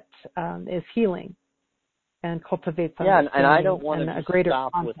that is healing and cultivates understanding. Yeah, and I don't want to just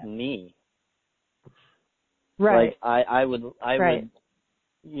stop content. with me. Right. Like I would,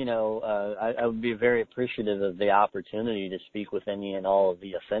 you know, I would be very appreciative of the opportunity to speak with any and all of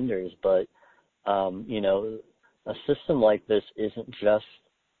the offenders, but, you know, a system like this isn't just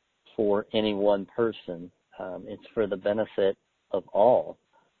for any one person. It's for the benefit of all,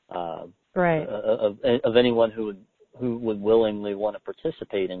 of anyone who would willingly want to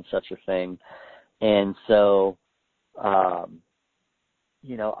participate in such a thing. And so,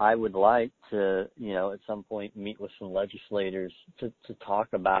 you know, I would like to, you know, at some point meet with some legislators to talk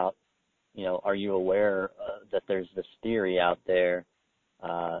about, you know, are you aware that there's this theory out there?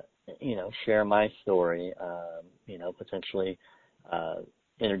 You know, share my story, you know, potentially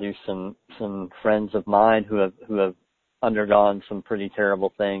introduce some friends of mine who have undergone some pretty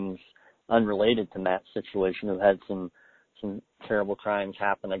terrible things unrelated to Matt's situation, who've had some terrible crimes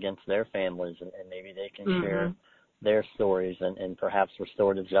happen against their families, and maybe they can share their stories, and perhaps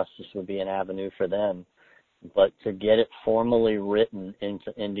restorative justice would be an avenue for them. But to get it formally written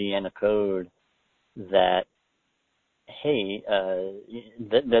into Indiana code that, hey,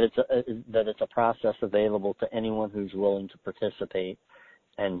 that it's a process available to anyone who's willing to participate,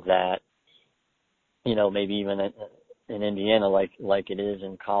 and that, you know, maybe even in Indiana, like it is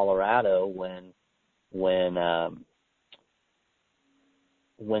in Colorado, when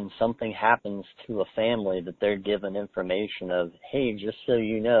something happens to a family, that they're given information of, hey, just so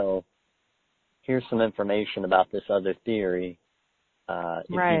you know, here's some information about this other theory. If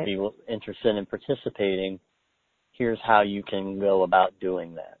you'd be interested in participating, here's how you can go about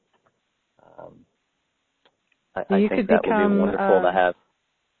doing that. I think that would be wonderful to have.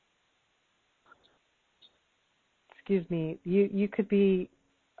 Excuse me. You could be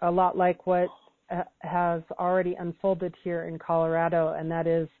a lot like what has already unfolded here in Colorado, and that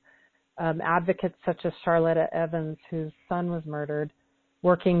is advocates such as Charlotta Evans, whose son was murdered,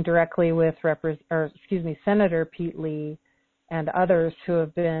 working directly with Senator Pete Lee and others who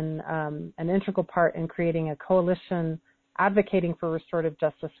have been an integral part in creating a coalition advocating for restorative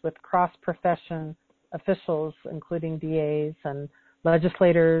justice with cross-profession officials, including DAs and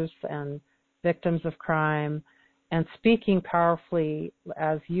legislators and victims of crime, and speaking powerfully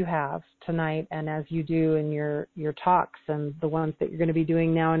as you have tonight and as you do in your talks and the ones that you're going to be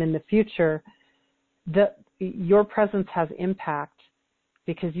doing now and in the future, your presence has impact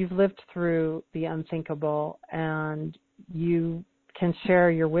because you've lived through the unthinkable and you can share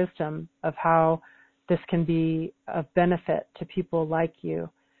your wisdom of how this can be of benefit to people like you.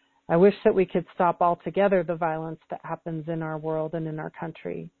 I wish that we could stop altogether the violence that happens in our world and in our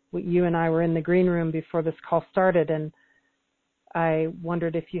country. You and I were in the green room before this call started, and I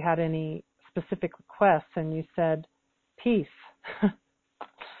wondered if you had any specific requests, and you said, peace.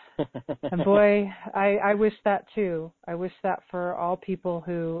 And boy, I wish that too. I wish that for all people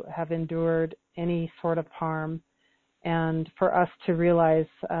who have endured any sort of harm, and for us to realize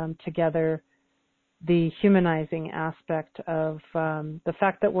together the humanizing aspect of the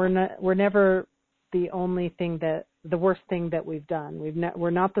fact that we're never the only thing the worst thing that we've done.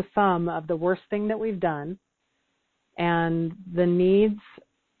 We're not the sum of the worst thing that we've done, and the needs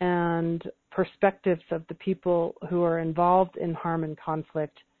and perspectives of the people who are involved in harm and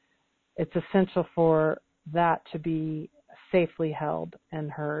conflict. It's essential for that to be safely held and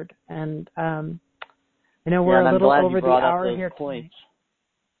heard. And I know we're a little over the hour here tonight.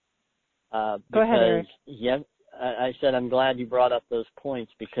 Go ahead, Eric. Yeah, I said I'm glad you brought up those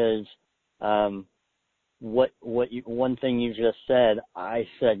points because one thing you just said, I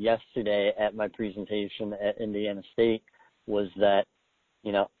said yesterday at my presentation at Indiana State was that,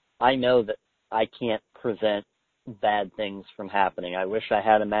 I know that I can't prevent bad things from happening. I wish I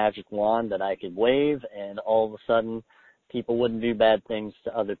had a magic wand that I could wave and all of a sudden people wouldn't do bad things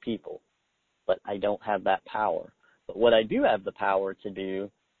to other people. But I don't have that power. But what I do have the power to do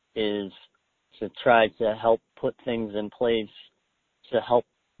is to try to help put things in place to help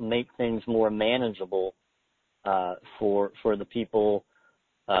make things more manageable for the people,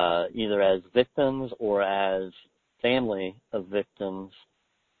 either as victims or as family of victims.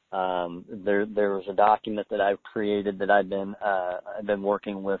 There was a document that I've created that I've been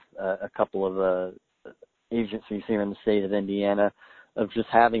working with a couple of agencies here in the state of Indiana of just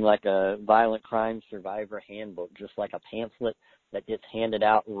having like a violent crime survivor handbook, just like a pamphlet that gets handed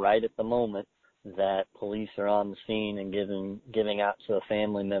out right at the moment that police are on the scene and giving out to a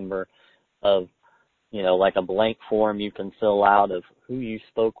family member of, like a blank form you can fill out of who you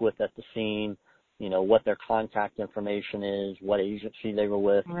spoke with at the scene, what their contact information is, what agency they were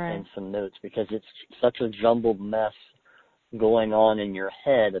with, right, and some notes, because it's such a jumbled mess going on in your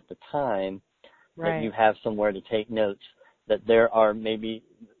head at the time, right, that you have somewhere to take notes, that there are maybe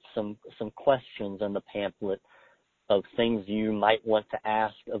some questions in the pamphlet of things you might want to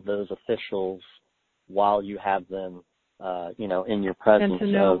ask of those officials while you have them, in your presence. And to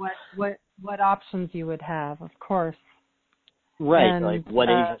know what options you would have, of course. Right, and, like what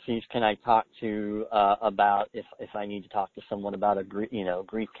agencies can I talk to about if I need to talk to someone about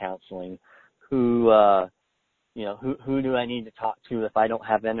grief counseling? Who do I need to talk to if I don't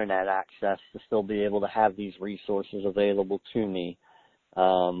have internet access to still be able to have these resources available to me?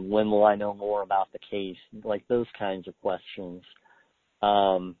 When will I know more about the case? Like those kinds of questions.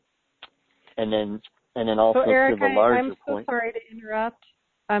 And then also so Eric, to the larger I'm so point. Sorry to interrupt.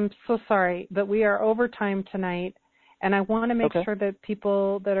 I'm so sorry, but we are over time tonight. And I want to make sure that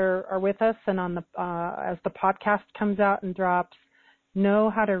people that are with us and on the as the podcast comes out and drops know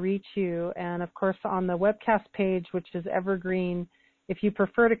how to reach you. And of course, on the webcast page, which is Evergreen, if you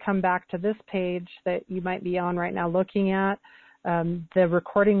prefer to come back to this page that you might be on right now looking at, the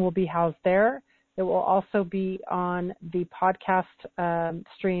recording will be housed there. It will also be on the podcast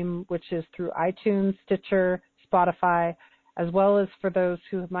stream, which is through iTunes, Stitcher, Spotify, as well as for those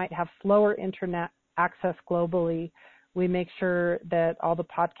who might have slower internet access globally. We make sure that all the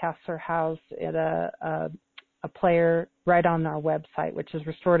podcasts are housed at a player right on our website, which is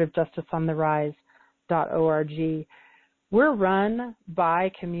restorativejusticesontherise.org. We're run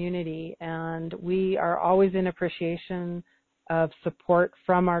by community, and we are always in appreciation of support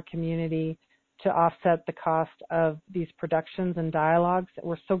from our community to offset the cost of these productions and dialogues.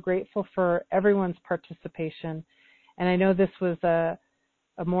 We're so grateful for everyone's participation. And I know this was a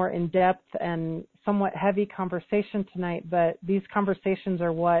more in-depth and somewhat heavy conversation tonight, but these conversations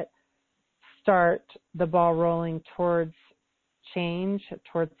are what start the ball rolling towards change,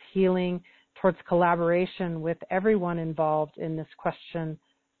 towards healing, towards collaboration with everyone involved in this question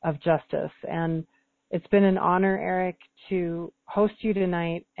of justice. And it's been an honor, Eric, to host you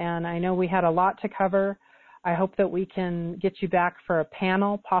tonight, and I know we had a lot to cover. I hope that we can get you back for a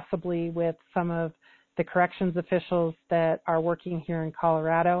panel, possibly with some of the corrections officials that are working here in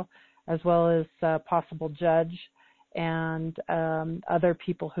Colorado, as well as a possible judge and other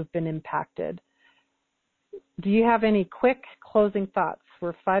people who've been impacted. do you have any quick closing thoughts?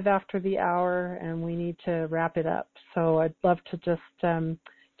 We're 5 after the hour, and we need to wrap it up. So I'd love to just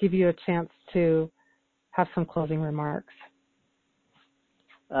give you a chance to have some closing remarks.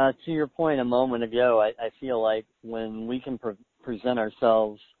 To your point a moment ago, I feel like when we can present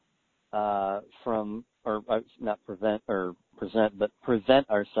ourselves present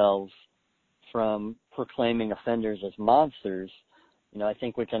ourselves from proclaiming offenders as monsters, I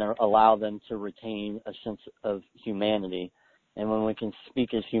think we can allow them to retain a sense of humanity. And when we can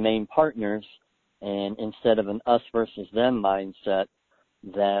speak as humane partners, and instead of an us versus them mindset,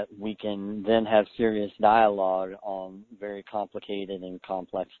 that we can then have serious dialogue on very complicated and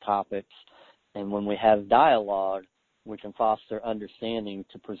complex topics. And when we have dialogue, we can foster understanding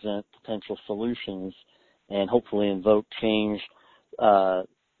to present potential solutions and hopefully invoke change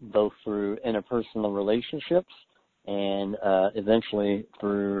both through interpersonal relationships and eventually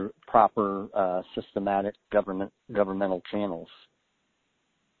through proper systematic governmental channels.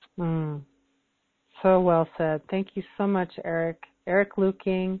 So well said. Thank you so much, Eric. Eric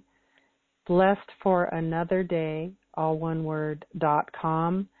Luking, blessedforanotherdayall one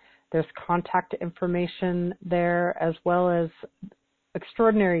word.com. There's contact information there, as well as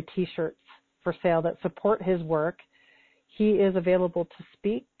extraordinary T-shirts for sale that support his work. He is available to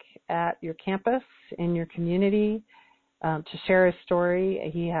speak at your campus, in your community, to share his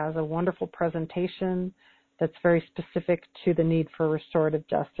story. He has a wonderful presentation that's very specific to the need for restorative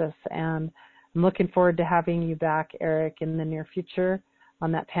justice. And I'm looking forward to having you back, Eric, in the near future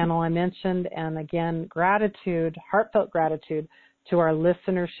on that panel I mentioned. And again, gratitude, heartfelt gratitude to our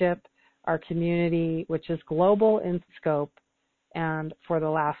listenership, our community, which is global in scope and for the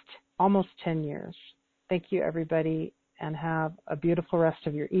last almost 10 years. Thank you, everybody, and have a beautiful rest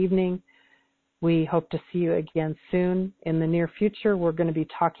of your evening. We hope to see you again soon. In the near future, we're going to be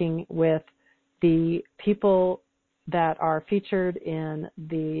talking with the people that are featured in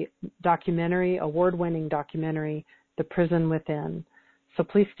the documentary, award-winning documentary, The Prison Within. So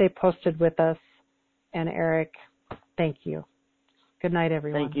please stay posted with us. And Eric, thank you. Good night,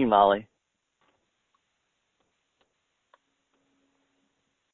 everyone. Thank you, Molly.